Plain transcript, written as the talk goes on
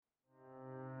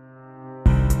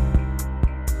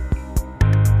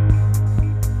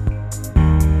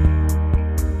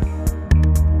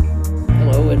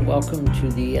welcome to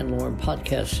the NLORM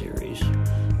podcast series,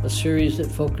 a series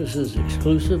that focuses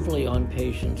exclusively on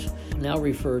patients now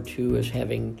referred to as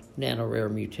having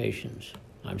nanorare mutations.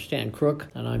 I'm Stan Crook,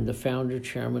 and I'm the founder,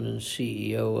 chairman, and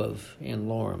CEO of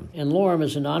NLORM. NLORM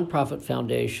is a nonprofit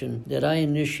foundation that I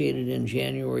initiated in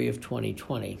January of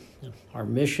 2020. Our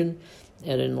mission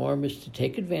at NLORM is to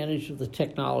take advantage of the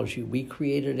technology we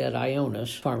created at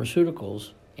Ionis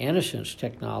Pharmaceuticals, Antisense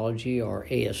technology, or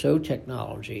ASO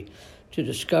technology, to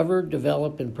discover,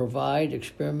 develop, and provide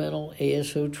experimental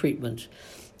ASO treatments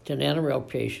to nanorare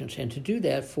patients, and to do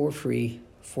that for free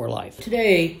for life.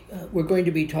 Today, we're going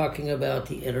to be talking about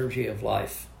the energy of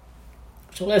life.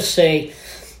 So let's say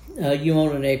you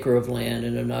own an acre of land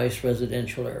in a nice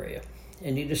residential area,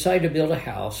 and you decide to build a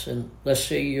house, and let's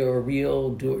say you're a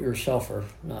real do-it-yourselfer,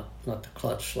 not the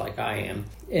klutz like I am,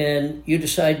 and you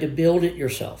decide to build it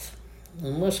yourself.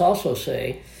 And let's also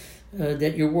say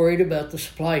that you're worried about the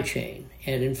supply chain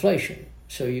and inflation.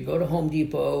 So you go to Home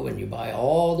Depot and you buy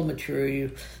all the material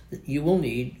that you will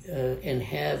need and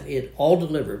have it all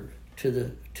delivered to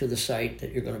the site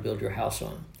that you're going to build your house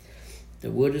on.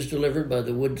 The wood is delivered by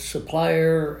the wood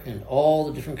supplier, and all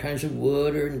the different kinds of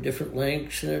wood are in different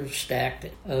lengths and are stacked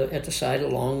at the site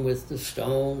along with the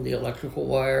stone, the electrical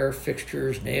wire,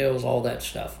 fixtures, nails, all that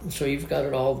stuff. And so you've got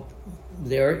it all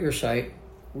there at your site,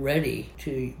 ready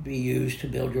to be used to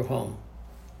build your home.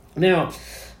 Now,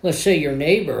 let's say your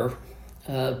neighbor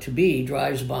to be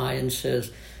drives by and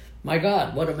says, "My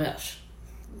God, what a mess."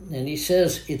 And he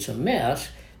says it's a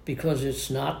mess because it's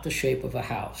not the shape of a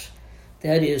house.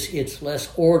 That is, it's less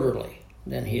orderly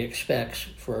than he expects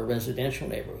for a residential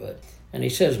neighborhood. And he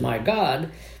says, "My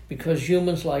God," because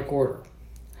humans like order.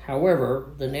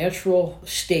 However, the natural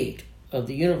state of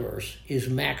the universe is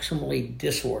maximally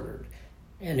disordered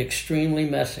and extremely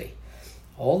messy.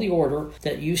 All the order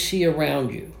that you see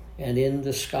around you and in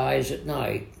the skies at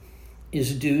night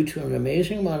is due to an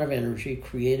amazing amount of energy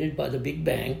created by the Big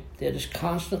Bang that is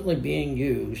constantly being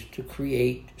used to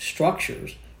create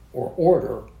structures or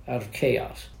order out of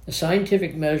chaos. The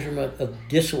scientific measurement of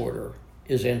disorder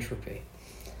is entropy.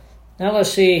 Now let's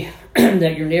see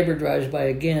that your neighbor drives by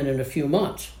again in a few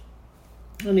months,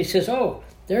 and he says, "Oh,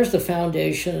 there's the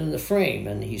foundation and the frame,"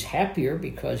 and he's happier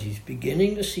because he's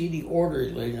beginning to see the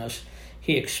orderliness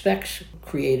he expects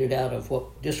created out of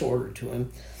what disordered to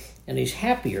him. And he's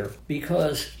happier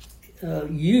because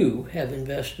you have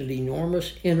invested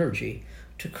enormous energy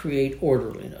to create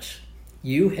orderliness.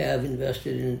 You have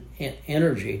invested in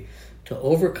energy to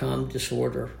overcome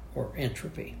disorder or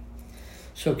entropy.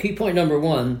 So key point number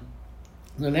one,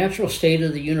 the natural state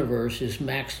of the universe is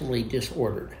maximally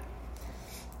disordered.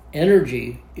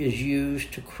 Energy is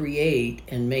used to create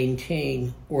and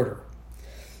maintain order.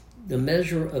 The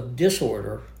measure of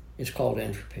disorder is called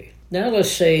entropy. Now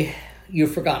let's say you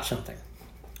forgot something.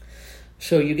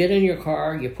 So you get in your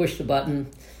car, you push the button,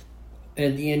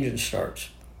 and the engine starts.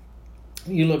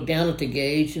 You look down at the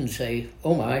gauge and say,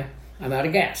 "Oh my, I'm out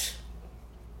of gas.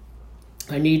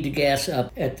 I need to gas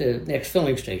up at the next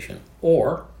filling station."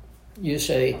 Or you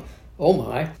say, "Oh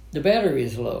my, the battery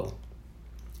is low,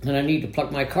 and I need to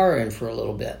plug my car in for a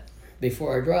little bit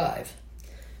before I drive."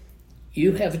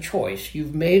 You have a choice.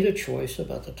 You've made a choice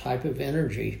about the type of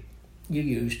energy you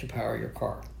use to power your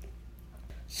car.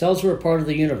 Cells are a part of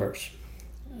the universe,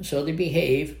 so they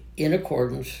behave in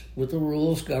accordance with the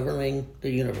rules governing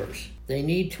the universe. They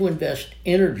need to invest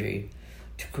energy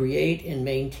to create and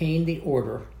maintain the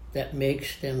order that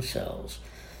makes them cells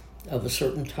of a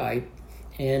certain type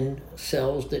and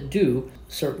cells that do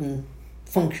certain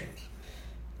functions.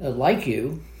 Like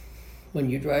you, when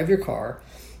you drive your car,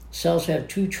 cells have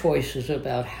two choices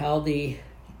about how they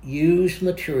use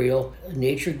material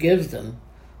nature gives them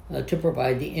to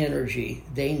provide the energy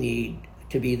they need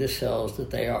to be the cells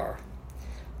that they are,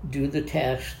 do the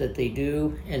tasks that they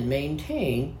do, and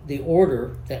maintain the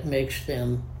order that makes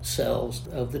them cells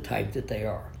of the type that they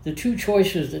are. The two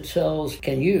choices that cells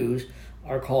can use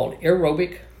are called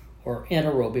aerobic or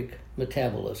anaerobic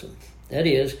metabolism. That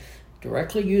is,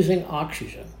 directly using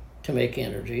oxygen to make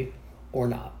energy or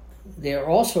not. They are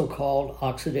also called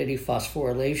oxidative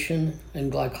phosphorylation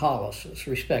and glycolysis,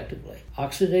 respectively.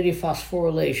 Oxidative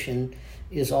phosphorylation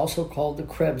is also called the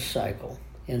Krebs cycle,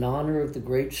 in honor of the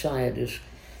great scientist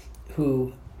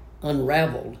who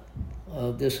unraveled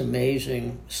this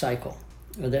amazing cycle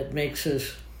that makes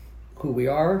us who we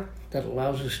are, that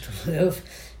allows us to live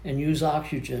and use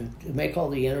oxygen to make all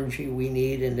the energy we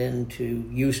need, and then to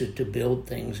use it to build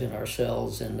things in our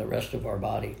cells and the rest of our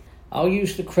body. I'll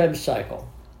use the Krebs cycle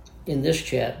in this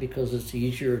chat because it's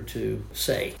easier to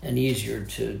say and easier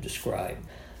to describe.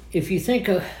 If you think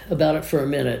about it for a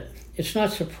minute, it's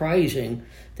not surprising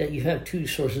that you have two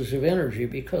sources of energy,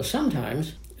 because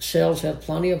sometimes cells have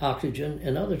plenty of oxygen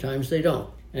and other times they don't.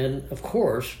 And of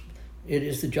course, it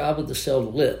is the job of the cell to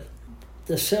live.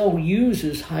 The cell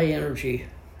uses high energy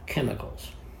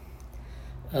chemicals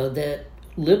that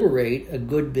liberate a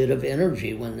good bit of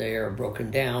energy when they are broken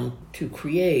down to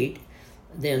create,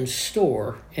 then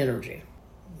store energy.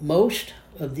 Most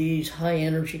of these high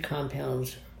energy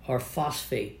compounds are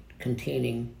phosphate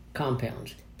containing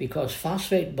compounds, because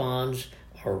phosphate bonds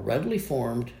are readily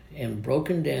formed and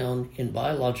broken down in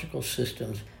biological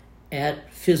systems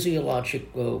at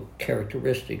physiological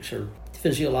characteristics or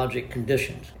physiologic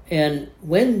conditions. And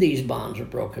when these bonds are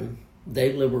broken,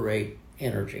 they liberate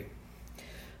energy.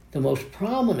 The most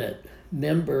prominent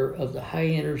member of the high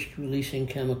energy releasing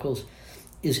chemicals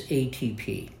is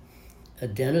ATP,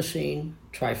 adenosine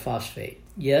triphosphate.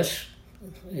 Yes,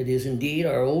 it is indeed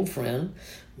our old friend,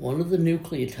 one of the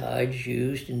nucleotides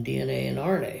used in DNA and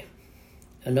RNA.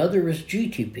 Another is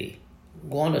GTP,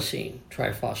 guanosine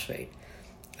triphosphate,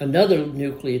 another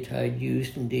nucleotide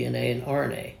used in DNA and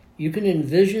RNA. You can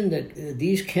envision that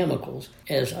these chemicals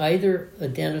as either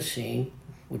adenosine,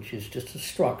 which is just a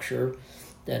structure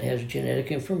that has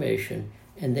genetic information,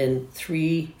 and then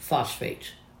three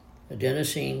phosphates,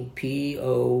 adenosine,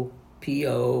 PO,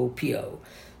 PO, PO,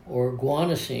 or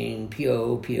guanosine,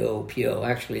 PO, PO, PO.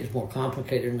 Actually, it's more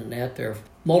complicated than that. There are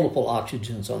multiple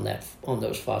oxygens on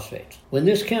those phosphates. When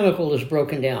this chemical is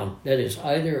broken down, that is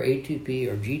either ATP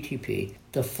or GTP,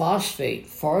 the phosphate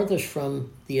farthest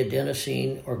from the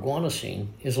adenosine or guanosine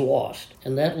is lost,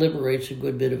 and that liberates a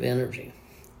good bit of energy.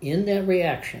 In that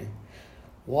reaction,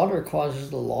 water causes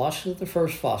the loss of the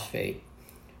first phosphate,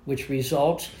 which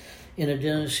results in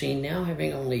adenosine now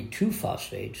having only two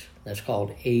phosphates. That's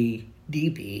called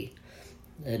ADP.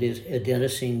 That is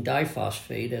adenosine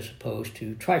diphosphate as opposed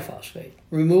to triphosphate.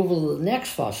 Removal of the next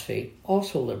phosphate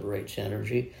also liberates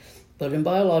energy, but in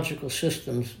biological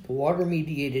systems, the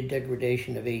water-mediated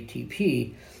degradation of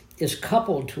ATP is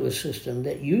coupled to a system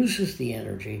that uses the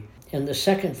energy, and the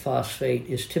second phosphate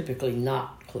is typically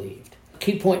not cleaved.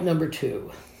 Key point number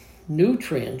 2,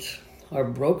 nutrients are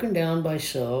broken down by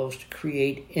cells to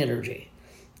create energy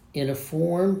in a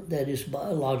form that is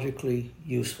biologically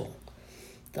useful.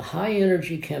 The high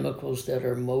energy chemicals that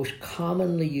are most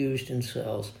commonly used in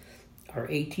cells are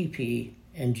ATP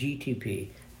and GTP,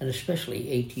 and especially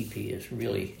ATP is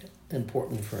really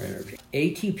important for energy.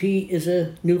 ATP is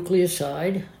a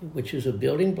nucleoside, which is a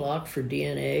building block for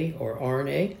DNA or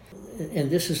RNA,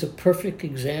 and this is a perfect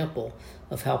example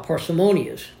of how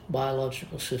parsimonious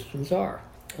biological systems are.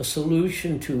 A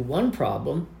solution to one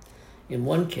problem, in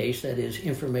one case, that is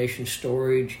information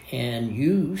storage and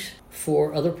use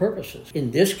for other purposes.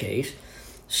 In this case,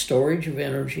 storage of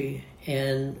energy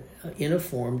and in a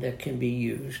form that can be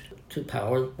used to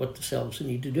power what the cells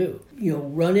need to do. You'll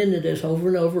run into this over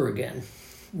and over again,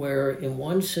 where in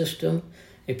one system,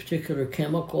 a particular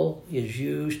chemical is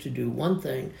used to do one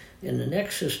thing, in the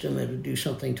next system it'll do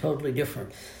something totally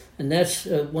different. And that's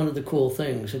one of the cool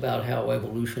things about how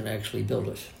evolution actually built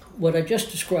us. What I just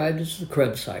described is the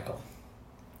Krebs cycle.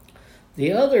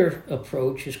 The other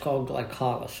approach is called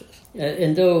glycolysis.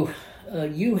 And though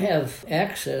you have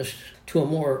access to a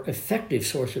more effective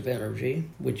source of energy,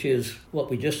 which is what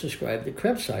we just described, the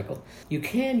Krebs cycle, you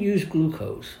can use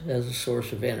glucose as a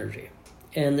source of energy.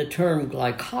 And the term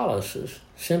glycolysis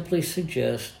simply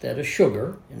suggests that a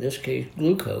sugar, in this case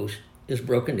glucose, is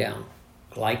broken down.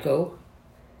 Glyco,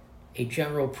 a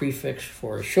general prefix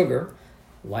for a sugar,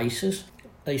 lysis,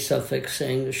 a suffix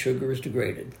saying the sugar is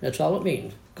degraded. That's all it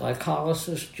means.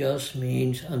 Glycolysis just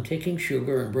means I'm taking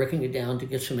sugar and breaking it down to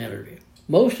get some energy.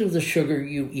 Most of the sugar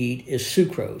you eat is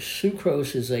sucrose.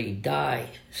 Sucrose is a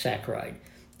disaccharide.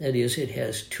 That is, it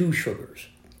has two sugars,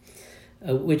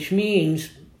 which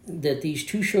means that these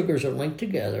two sugars are linked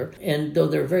together, and though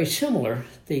they're very similar,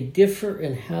 they differ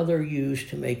in how they're used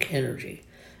to make energy.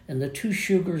 And the two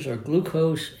sugars are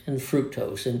glucose and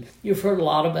fructose. And you've heard a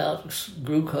lot about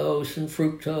glucose and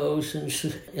fructose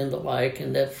and the like,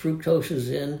 and that fructose is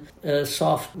in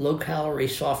soft, low-calorie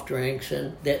soft drinks,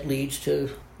 and that leads to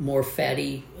more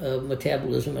fatty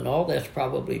metabolism, and all that's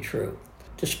probably true.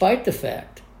 Despite the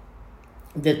fact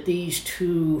that these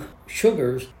two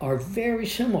sugars are very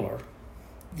similar,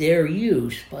 their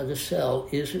use by the cell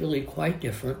is really quite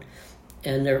different,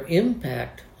 and their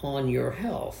impact on your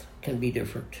health can be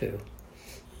different too.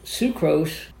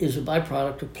 Sucrose is a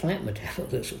byproduct of plant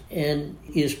metabolism and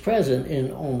is present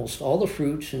in almost all the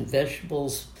fruits and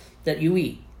vegetables that you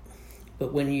eat.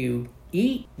 But when you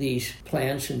eat these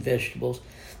plants and vegetables,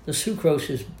 the sucrose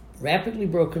is rapidly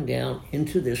broken down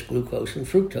into this glucose and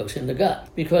fructose in the gut.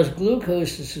 Because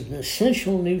glucose is an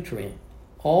essential nutrient,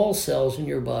 all cells in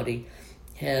your body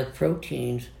have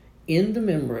proteins in the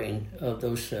membrane of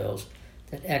those cells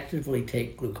that actively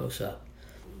take glucose up.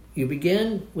 You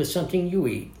begin with something you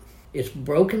eat. It's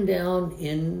broken down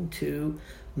into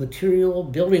material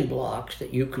building blocks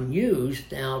that you can use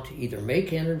now to either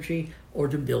make energy or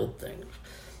to build things.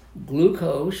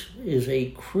 Glucose is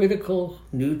a critical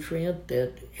nutrient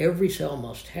that every cell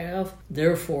must have.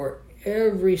 Therefore,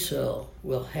 every cell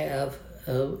will have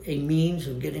a means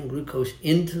of getting glucose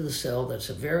into the cell. That's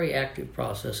a very active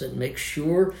process and makes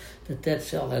sure that that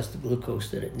cell has the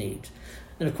glucose that it needs.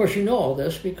 And of course, you know all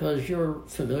this because you're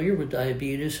familiar with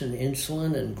diabetes and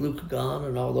insulin and glucagon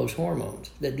and all those hormones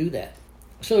that do that.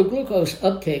 So glucose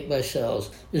uptake by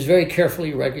cells is very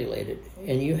carefully regulated,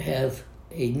 and you have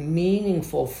a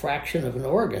meaningful fraction of an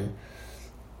organ,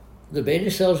 the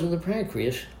beta cells of the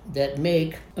pancreas, that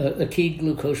make a key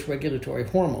glucose regulatory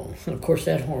hormone. And of course,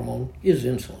 that hormone is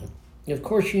insulin. And of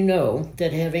course, you know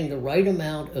that having the right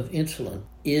amount of insulin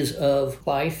is of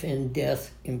life and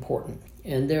death important.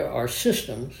 And there are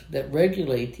systems that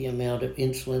regulate the amount of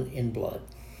insulin in blood.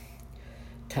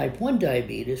 Type 1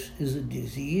 diabetes is a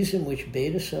disease in which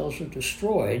beta cells are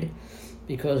destroyed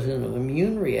because of an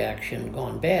immune reaction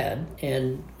gone bad,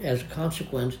 and as a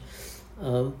consequence,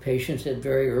 patients at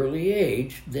very early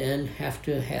age then have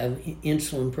to have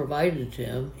insulin provided to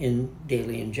them in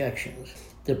daily injections.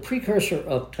 The precursor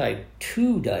of type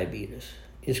 2 diabetes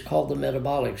is called the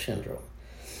metabolic syndrome.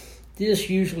 This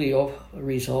usually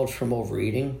results from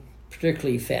overeating,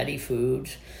 particularly fatty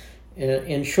foods,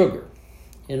 and sugar.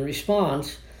 In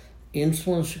response,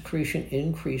 insulin secretion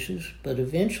increases, but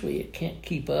eventually it can't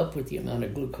keep up with the amount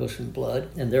of glucose in blood,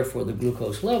 and therefore the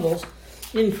glucose levels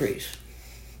increase.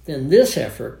 Then this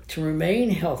effort to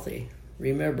remain healthy,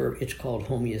 remember it's called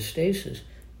homeostasis,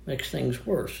 makes things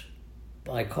worse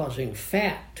by causing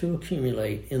fat to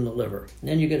accumulate in the liver. And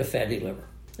then you get a fatty liver.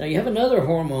 Now you have another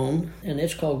hormone, and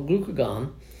it's called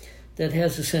glucagon, that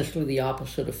has essentially the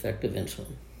opposite effect of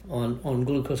insulin on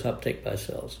glucose uptake by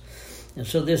cells. And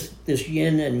so this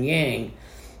yin and yang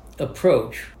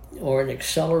approach, or an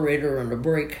accelerator and a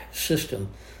brake system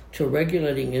to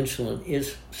regulating insulin,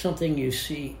 is something you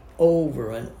see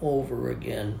over and over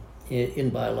again in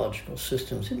biological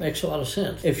systems. It makes a lot of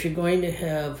sense. If you're going to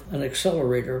have an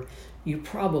accelerator, you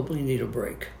probably need a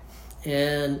brake.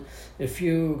 And if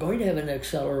you're going to have an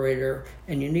accelerator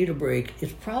and you need a brake,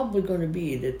 it's probably going to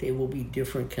be that they will be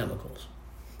different chemicals.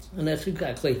 And that's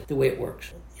exactly the way it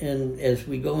works. And as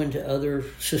we go into other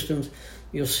systems,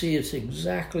 you'll see it's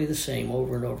exactly the same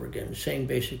over and over again, the same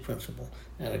basic principle.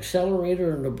 An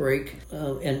accelerator and a brake,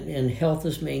 and health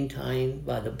is maintained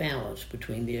by the balance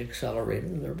between the accelerator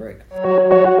and the brake.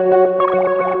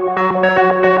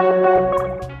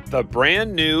 The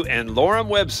brand new Enlorem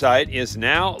website is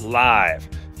now live.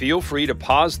 Feel free to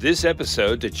pause this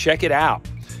episode to check it out.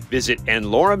 Visit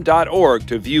enlorem.org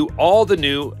to view all the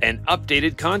new and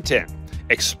updated content.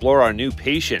 Explore our new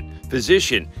patient,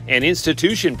 physician, and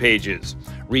institution pages.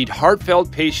 Read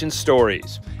heartfelt patient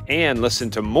stories. And listen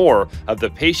to more of the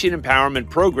Patient Empowerment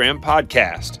Program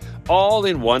podcast, all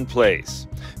in one place.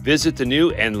 Visit the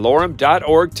new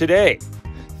enlorem.org today.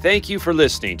 Thank you for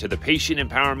listening to the Patient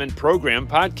Empowerment Program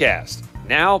podcast.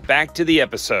 Now back to the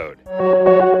episode.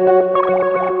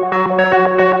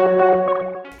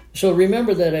 So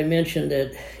remember that I mentioned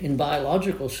that in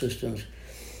biological systems,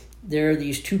 there are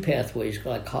these two pathways: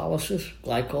 glycolysis,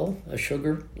 glycol, a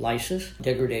sugar, lysis,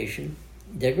 degradation.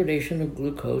 Degradation of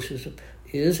glucose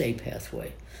is a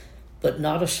pathway, but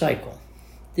not a cycle.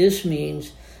 This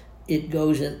means it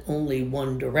goes in only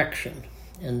one direction,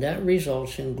 and that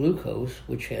results in glucose,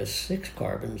 which has 6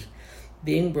 carbons,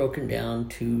 being broken down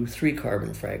to 3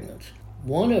 carbon fragments,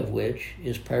 one of which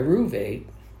is pyruvate,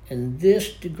 and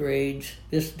this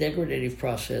degradative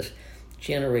process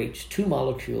generates 2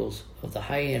 molecules of the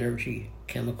high-energy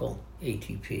chemical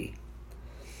ATP.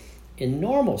 In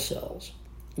normal cells,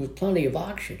 with plenty of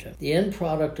oxygen, the end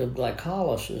product of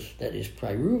glycolysis, that is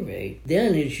pyruvate,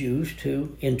 then is used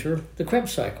to enter the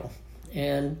Krebs cycle,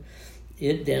 and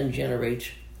it then generates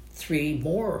 3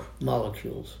 more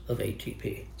molecules of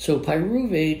ATP. So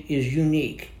pyruvate is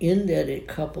unique in that it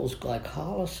couples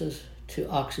glycolysis to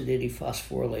oxidative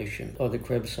phosphorylation, or the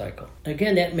Krebs cycle.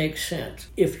 Again, that makes sense.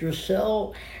 If your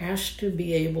cell has to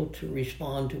be able to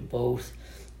respond to both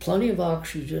plenty of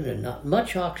oxygen and not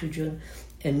much oxygen,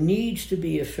 and needs to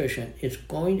be efficient, it's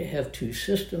going to have 2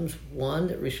 systems, one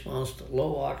that responds to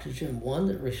low oxygen, one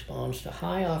that responds to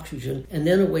high oxygen, and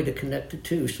then a way to connect the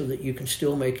 2 so that you can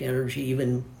still make energy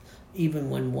even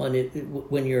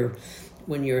when you're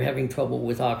when you're having trouble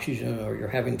with oxygen or you're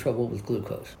having trouble with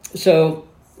glucose. So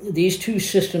these two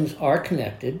systems are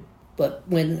connected, but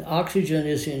when oxygen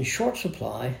is in short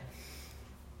supply,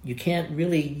 you can't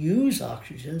really use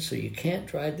oxygen, so you can't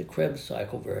drive the Krebs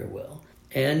cycle very well.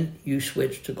 And you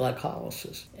switch to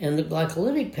glycolysis. And the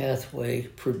glycolytic pathway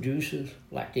produces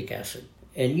lactic acid.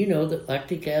 And you know that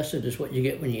lactic acid is what you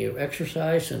get when you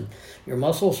exercise and your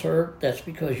muscles hurt. That's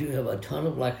because you have a ton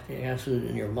of lactic acid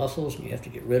in your muscles and you have to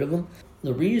get rid of them.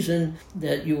 The reason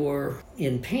that you're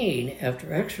in pain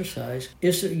after exercise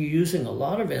is that you're using a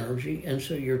lot of energy, and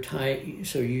so you're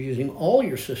using all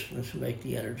your systems to make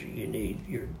the energy you need.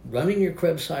 You're running your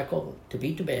Krebs cycle to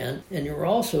beat the band, and you're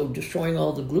also destroying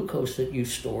all the glucose that you've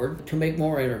stored to make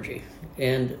more energy.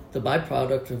 And the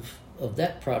byproduct of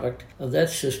that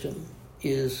system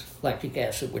is lactic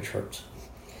acid, which hurts.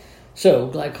 So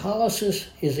glycolysis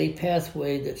is a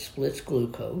pathway that splits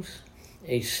glucose,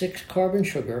 a 6-carbon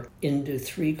sugar, into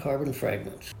 3 carbon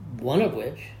fragments, one of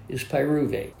which is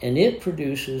pyruvate, and it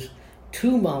produces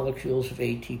 2 molecules of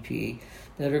ATP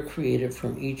that are created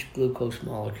from each glucose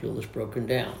molecule that's broken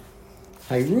down.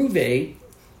 Pyruvate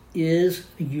is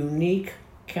a unique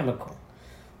chemical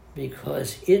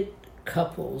because it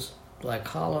couples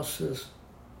glycolysis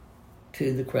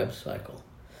to the Krebs cycle.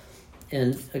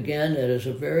 And again, it is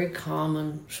a very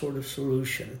common sort of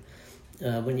solution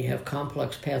when you have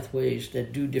complex pathways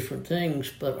that do different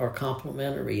things but are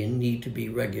complementary and need to be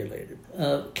regulated.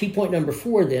 Key point number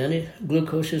 4 then,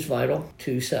 glucose is vital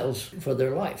to cells for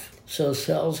their life. So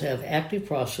cells have active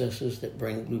processes that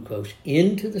bring glucose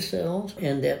into the cells,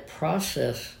 and that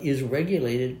process is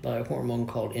regulated by a hormone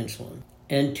called insulin.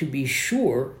 And to be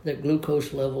sure that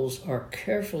glucose levels are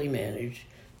carefully managed,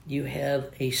 you have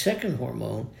a second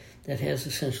hormone that has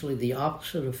essentially the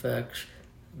opposite effects.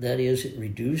 That is, it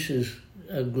reduces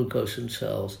glucose in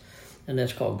cells, and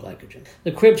that's called glycogen.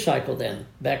 The Krebs cycle then,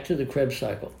 back to the Krebs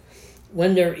cycle.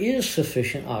 When there is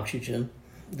sufficient oxygen,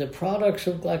 the products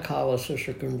of glycolysis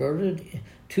are converted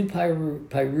to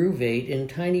pyruvate in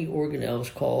tiny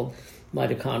organelles called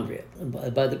mitochondria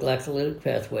by the glycolytic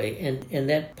pathway, and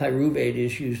that pyruvate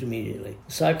is used immediately.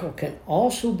 The cycle can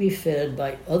also be fed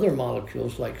by other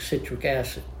molecules like citric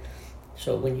acid.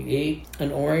 So when you eat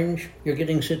an orange, you're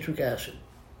getting citric acid.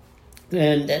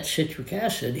 And that citric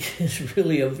acid is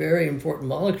really a very important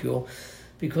molecule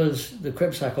because the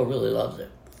Krebs cycle really loves it.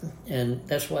 And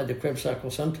that's why the Krebs cycle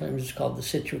sometimes is called the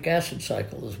citric acid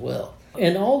cycle as well.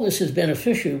 And all this is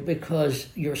beneficial because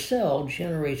your cell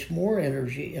generates more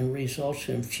energy and results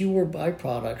in fewer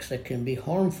byproducts that can be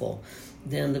harmful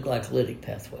than the glycolytic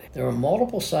pathway. There are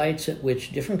multiple sites at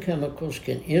which different chemicals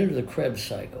can enter the Krebs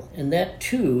cycle. And that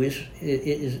too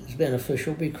is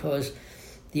beneficial because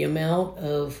the amount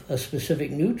of a specific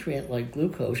nutrient like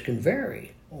glucose can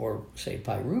vary, or say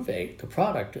pyruvate, the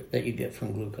product that you get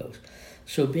from glucose.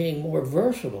 So being more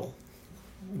versatile,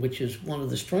 which is one of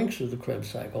the strengths of the Krebs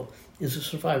cycle, is a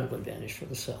survival advantage for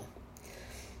the cell.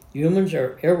 Humans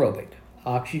are aerobic,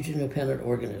 oxygen-dependent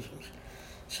organisms.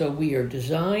 So we are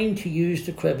designed to use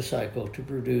the Krebs cycle to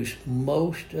produce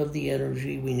most of the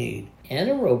energy we need.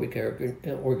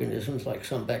 Anaerobic organisms, like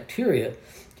some bacteria,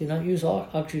 do not use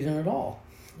oxygen at all,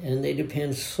 and they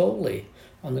depend solely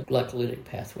on the glycolytic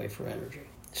pathway for energy.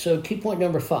 So key point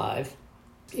number 5,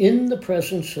 in the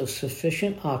presence of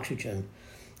sufficient oxygen,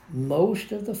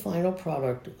 most of the final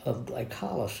product of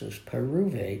glycolysis,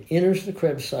 pyruvate, enters the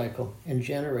Krebs cycle and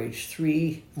generates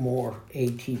 3 more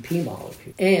ATP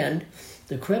molecules. And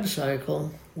the Krebs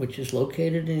cycle, which is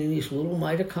located in these little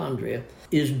mitochondria,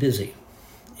 is busy.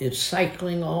 It's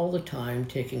cycling all the time,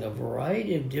 taking a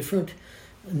variety of different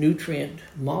nutrient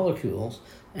molecules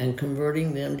and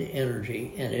converting them to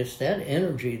energy. And it's that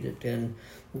energy that then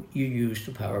you use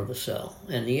to power the cell.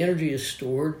 And the energy is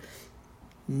stored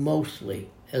mostly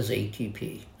as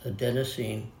ATP,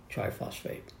 adenosine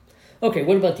triphosphate. Okay,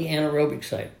 what about the anaerobic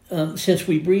site? Since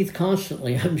we breathe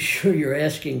constantly, I'm sure you're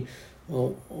asking,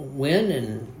 well, when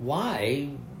and why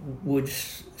would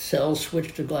cells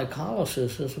switch to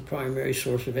glycolysis as a primary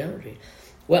source of energy?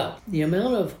 Well, the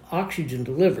amount of oxygen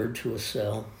delivered to a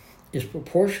cell is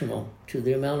proportional to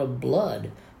the amount of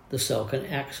blood the cell can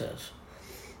access.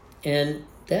 And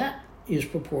that is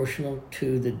proportional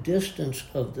to the distance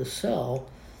of the cell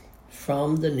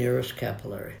from the nearest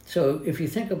capillary. So if you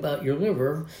think about your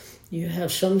liver, you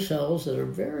have some cells that are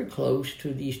very close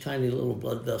to these tiny little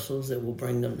blood vessels that will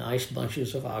bring them nice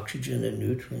bunches of oxygen and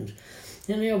nutrients.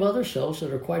 And you have other cells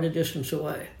that are quite a distance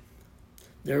away.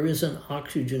 There is an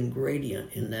oxygen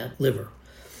gradient in that liver.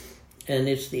 And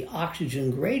it's the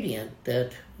oxygen gradient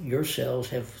that your cells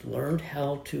have learned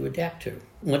how to adapt to.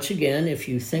 Once again, if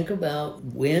you think about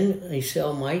when a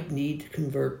cell might need to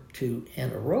convert to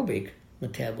anaerobic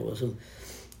metabolism,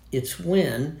 it's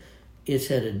when it's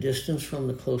at a distance from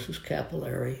the closest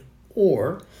capillary,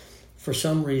 or for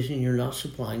some reason you're not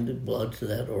supplying the blood to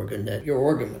that organ that your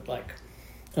organ would like.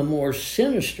 A more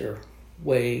sinister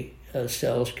way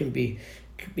cells can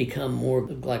become more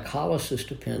glycolysis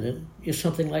dependent is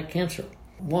something like cancer.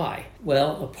 Why?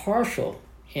 Well, a partial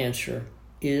answer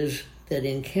is that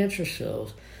in cancer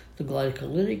cells, the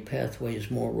glycolytic pathway is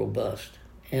more robust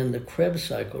and the Krebs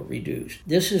cycle reduced.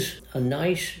 This is a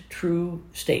nice, true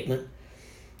statement,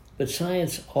 but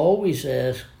science always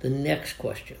asks the next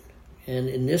question. And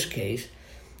in this case,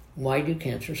 why do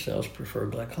cancer cells prefer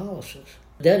glycolysis?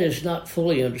 That is not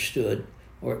fully understood,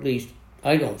 or at least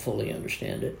I don't fully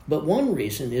understand it. But one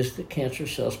reason is that cancer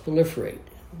cells proliferate.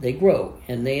 They grow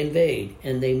and they invade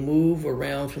and they move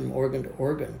around from organ to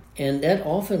organ. And that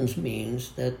often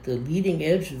means that the leading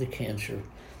edge of the cancer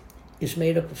is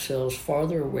made up of cells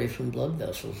farther away from blood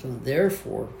vessels and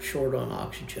therefore short on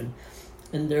oxygen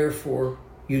and therefore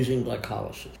using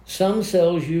glycolysis. Some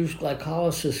cells use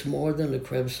glycolysis more than the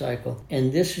Krebs cycle,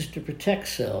 and this is to protect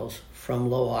cells from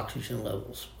low oxygen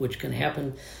levels, which can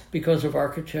happen because of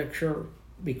architecture,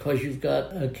 because you've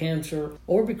got a cancer,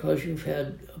 or because you've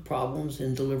had problems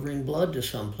in delivering blood to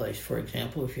someplace. For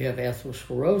example, if you have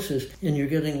atherosclerosis and you're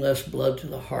getting less blood to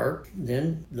the heart,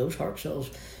 then those heart cells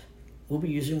will be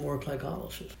using more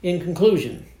glycolysis. In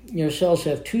conclusion, your cells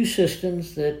have two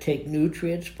systems that take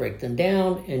nutrients, break them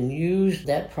down, and use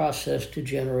that process to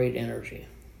generate energy.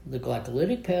 The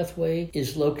glycolytic pathway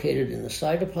is located in the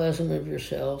cytoplasm of your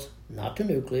cells, not the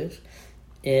nucleus,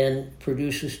 and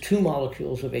produces 2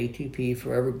 molecules of ATP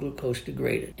for every glucose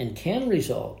degraded, and can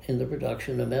result in the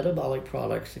production of metabolic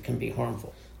products that can be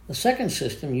harmful. The second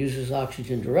system uses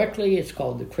oxygen directly. It's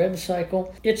called the Krebs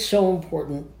cycle. It's so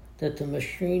important that the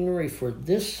machinery for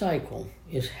this cycle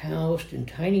is housed in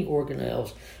tiny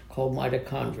organelles called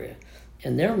mitochondria.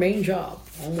 And their main job,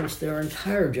 almost their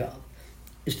entire job,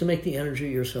 is to make the energy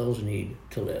your cells need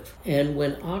to live. And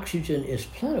when oxygen is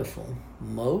plentiful,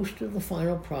 most of the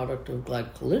final product of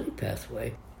glycolytic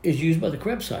pathway is used by the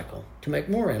Krebs cycle to make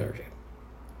more energy.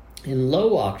 In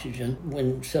low oxygen,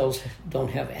 when cells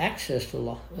don't have access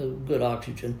to good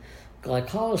oxygen,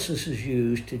 glycolysis is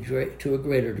used to a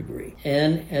greater degree.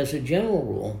 And as a general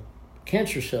rule,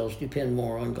 cancer cells depend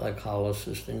more on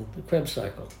glycolysis than the Krebs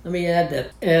cycle. Let me add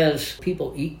that as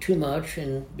people eat too much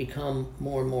and become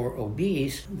more and more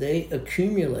obese, they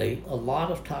accumulate a lot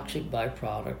of toxic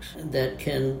byproducts that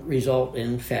can result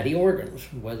in fatty organs,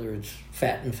 whether it's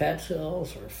fat in fat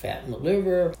cells or fat in the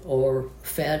liver or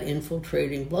fat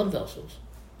infiltrating blood vessels.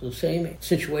 The same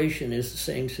situation is the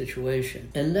same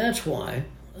situation. And that's why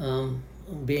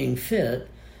being fit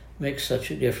makes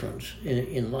such a difference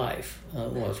in life.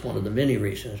 Well, it's one of the many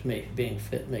reasons being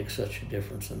fit makes such a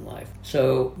difference in life.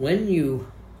 So when you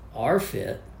are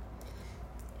fit,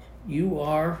 you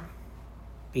are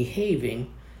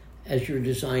behaving as you're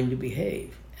designed to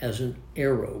behave, as an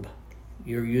aerobe.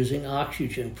 You're using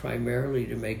oxygen primarily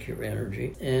to make your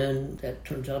energy, and that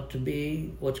turns out to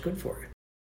be what's good for you.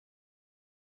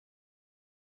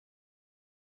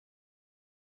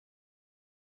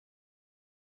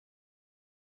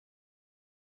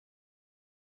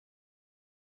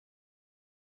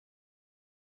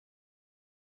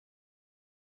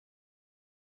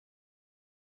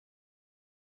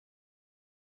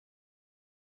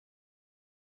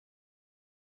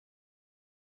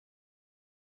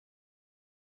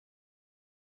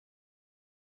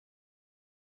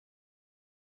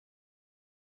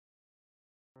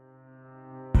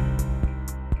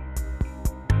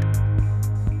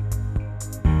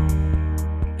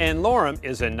 Enlorem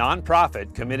is a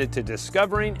nonprofit committed to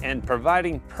discovering and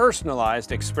providing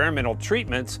personalized experimental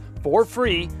treatments for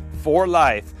free, for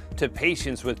life, to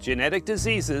patients with genetic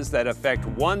diseases that affect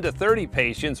 1 to 30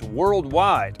 patients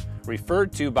worldwide,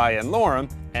 referred to by Enlorem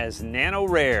as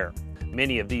nano-rare.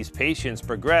 Many of these patients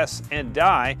progress and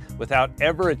die without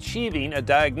ever achieving a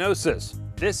diagnosis.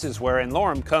 This is where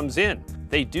Enlorem comes in.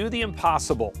 They do the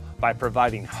impossible by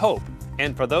providing hope,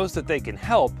 and for those that they can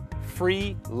help,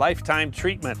 free lifetime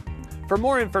treatment. For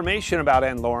more information about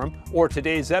Enlorem or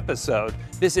today's episode,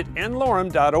 visit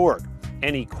enlorem.org.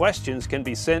 Any questions can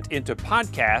be sent into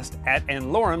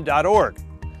podcast@enlorem.org.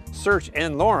 Search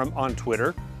Enlorem on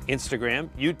Twitter, Instagram,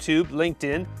 YouTube,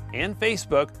 LinkedIn, and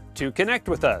Facebook to connect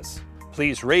with us.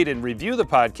 Please rate and review the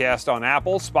podcast on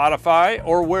Apple, Spotify,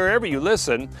 or wherever you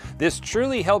listen. This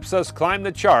truly helps us climb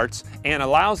the charts and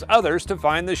allows others to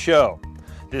find the show.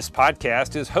 This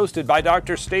podcast is hosted by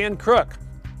Dr. Stan Crook.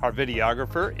 Our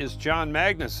videographer is John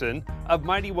Magnuson of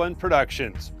Mighty One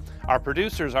Productions. Our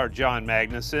producers are John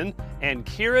Magnuson and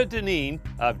Kira Deneen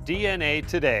of DNA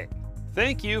Today.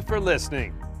 Thank you for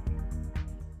listening.